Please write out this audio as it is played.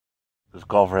This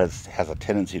golfer has a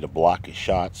tendency to block his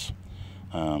shots.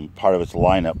 Part of it's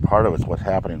lineup, part of it's what's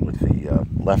happening with the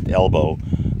left elbow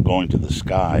going to the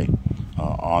sky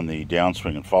on the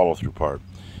downswing and follow through part.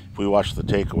 If we watch the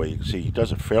takeaway, you can see he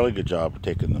does a fairly good job of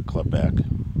taking the club back.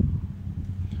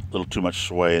 A little too much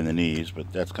sway in the knees,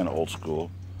 but that's kind of old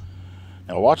school.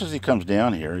 Now watch as he comes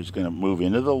down here. He's going to move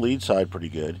into the lead side pretty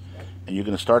good, and you're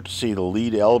going to start to see the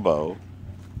lead elbow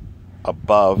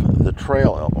above the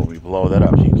trail elbow. We blow that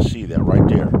up so you can see that right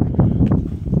there.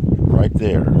 Right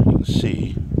there, you can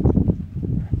see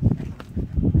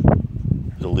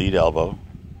the lead elbow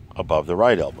above the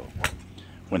right elbow.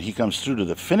 When he comes through to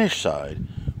the finish side,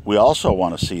 we also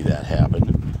want to see that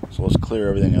happen. So let's clear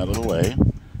everything out of the way.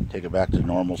 Take it back to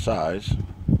normal size.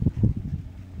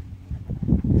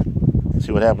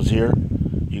 See what happens here?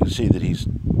 You can see that he's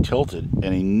tilted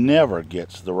and he never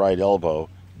gets the right elbow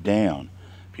down.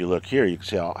 If you look here, you can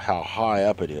see how high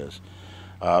up it is.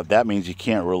 That means he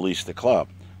can't release the club.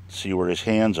 See where his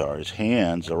hands are. His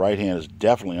hands, the right hand is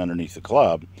definitely underneath the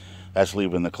club. That's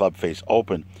leaving the club face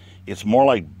open. It's more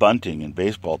like bunting in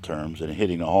baseball terms and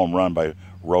hitting a home run by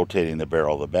rotating the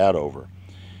barrel of the bat over.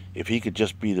 If he could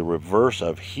just be the reverse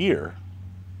of here,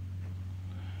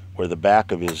 where the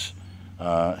back of his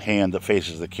hand that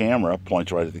faces the camera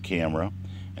points right at the camera,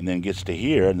 and then gets to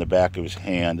here, and the back of his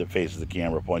hand that faces the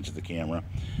camera points at the camera,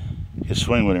 his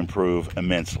swing would improve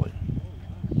immensely.